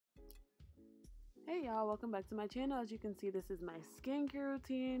Hey y'all, welcome back to my channel. As you can see, this is my skincare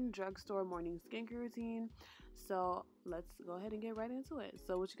routine, drugstore morning skincare routine. So let's go ahead and get right into it.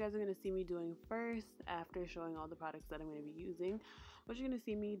 So what you guys are going to see me doing first, after showing all the products that I'm going to be using, what you're going to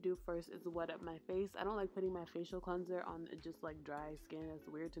see me do first is wet up my face. I don't like putting my facial cleanser on just like dry skin. It's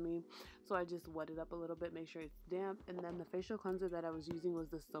weird to me. So I just wet it up a little bit, make sure it's damp. And then the facial cleanser that I was using was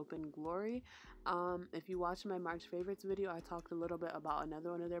the Soap and Glory. If you watched my March favorites video, I talked a little bit about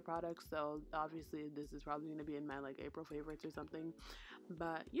another one of their products. So obviously this is probably going to be in my like April favorites or something,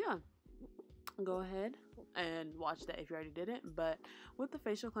 but yeah, go ahead and watch that if you already didn't. But with the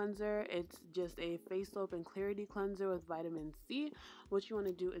facial cleanser, it's just a face soap and clarity cleanser with vitamin C. What you want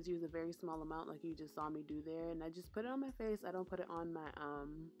to do is use a very small amount like you just saw me do there, and I just put it on my face. I don't put it on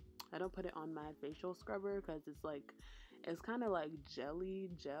my facial scrubber because it's kind of like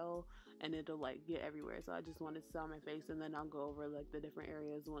gel and it'll like get everywhere. So I just wanted to sit on my face, and then I'll go over like the different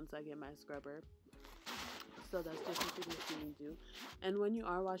areas once I get my scrubber. So that's just what you're going to see me do. And when you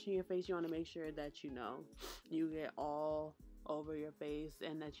are washing your face, you want to make sure that you get all over your face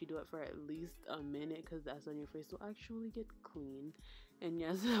and that you do it for at least a minute, because that's when your face will actually get clean. And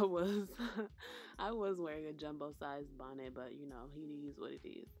yes, I was wearing a jumbo sized bonnet, but he is what it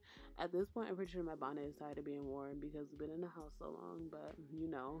is. At this point, I'm pretty sure my bonnet is tired of being worn because we've been in the house so long. But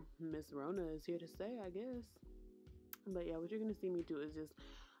Miss Rona is here to stay, I guess. But yeah, what you're gonna see me do is just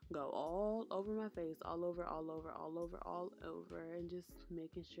go all over my face, all over, and just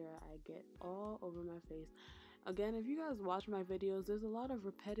making sure I get all over my face. Again, if you guys watch my videos, there's a lot of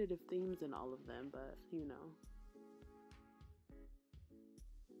repetitive themes in all of them, but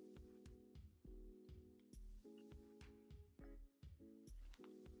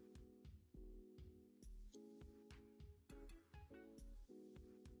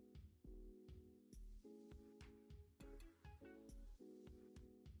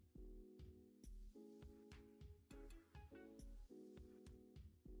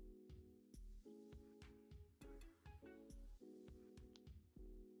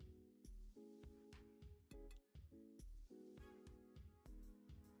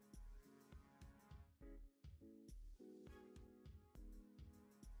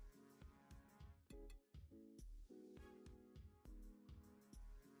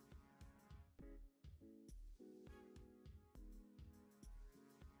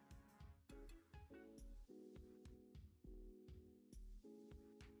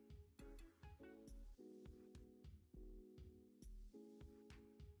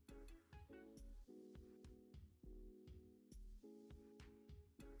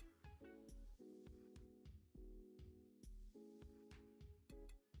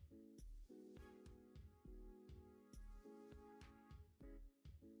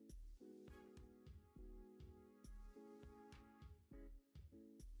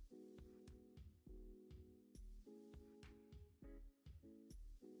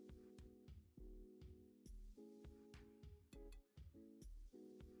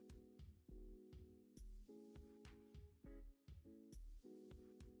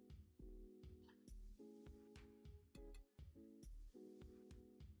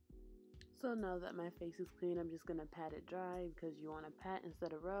so now that my face is clean, I'm just gonna pat it dry, because you want to pat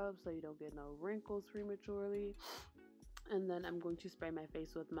instead of rub so you don't get no wrinkles prematurely. And then I'm going to spray my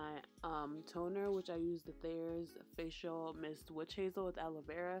face with my toner, which I use the Thayers Facial Mist Witch Hazel with aloe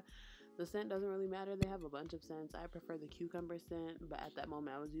vera. The scent doesn't really matter. They have a bunch of scents. I prefer the cucumber scent, but at that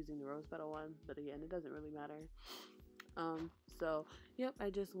moment I was using the rose petal one. But again, it doesn't really matter. So yep, I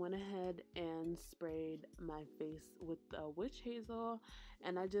just went ahead and sprayed my face with the witch hazel,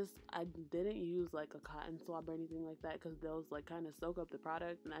 and I didn't use like a cotton swab or anything like that, because those like kind of soak up the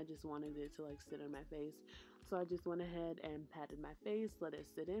product, and I just wanted it to like sit on my face. So I just went ahead and patted my face, let it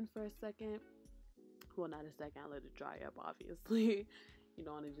sit in for a second. Well, not a second, I let it dry up, obviously. You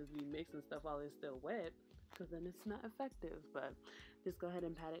don't want to just be mixing stuff while it's still wet, because then it's not effective. But just go ahead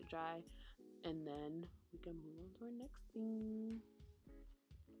and pat it dry, and then we can move on to our next thing.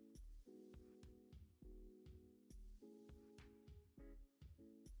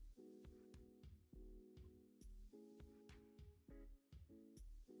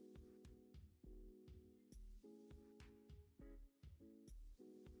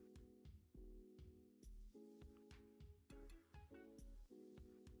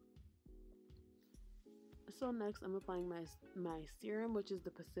 So next, I'm applying my serum, which is the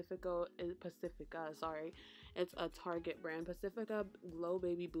Pacifica. Sorry, it's a Target brand. Pacifica Glow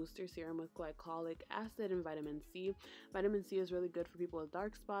Baby Booster Serum with glycolic acid and vitamin C. Vitamin C is really good for people with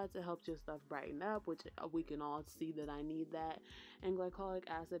dark spots. It helps your stuff brighten up, which we can all see that I need that. And glycolic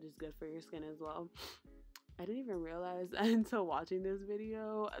acid is good for your skin as well. I didn't even realize until watching this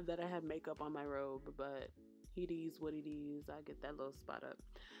video that I had makeup on my robe, but it is what it is. I get that little spot up.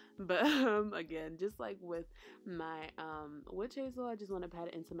 But again, just like with my witch hazel, I just want to pat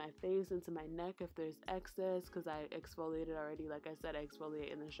it into my face, into my neck if there's excess, because I exfoliated already. Like I said, I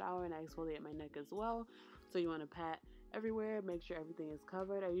exfoliate in the shower and I exfoliate my neck as well. So you want to pat everywhere, make sure everything is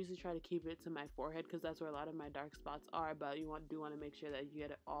covered. I usually try to keep it to my forehead because that's where a lot of my dark spots are, but you do want to make sure that you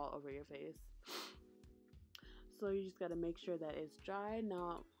get it all over your face. So you just got to make sure that it's dry.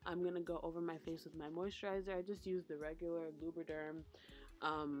 Now I'm going to go over my face with my moisturizer. I just use the regular Lubriderm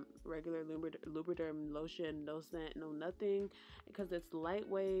Lubriderm lotion, no scent, no nothing, because it's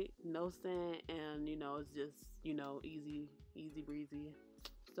lightweight, no scent, and you know, it's just, you know, easy breezy.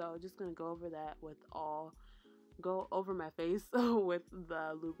 So just gonna go over my face with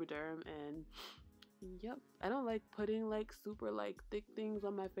the Lubriderm. And yep, I don't like putting like super like thick things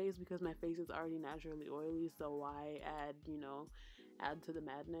on my face because my face is already naturally oily, so why add, you know, add to the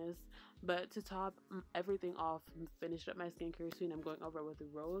madness. But to top everything off, finish up my skincare routine, I'm going over with the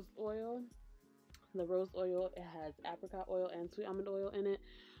rose oil. The rose oil, it has apricot oil and sweet almond oil in it,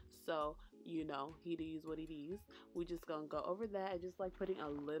 so you know, it is what it is. We just gonna go over that. I just like putting a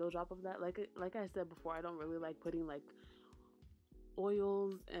little drop of that. Like I said before, I don't really like putting like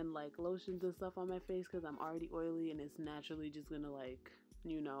oils and like lotions and stuff on my face because I'm already oily and it's naturally just gonna, like,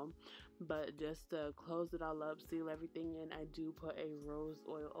 you know. But just to close it all up, seal everything in, I do put a rose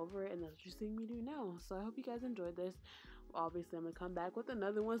oil over it, and that's what you're seeing me do now. So I hope you guys enjoyed this. Obviously I'm gonna come back with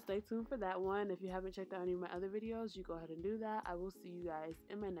another one. Stay tuned for that one. If you haven't checked out any of my other videos, you go ahead and do that. I will see you guys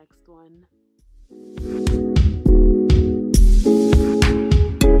in my next one.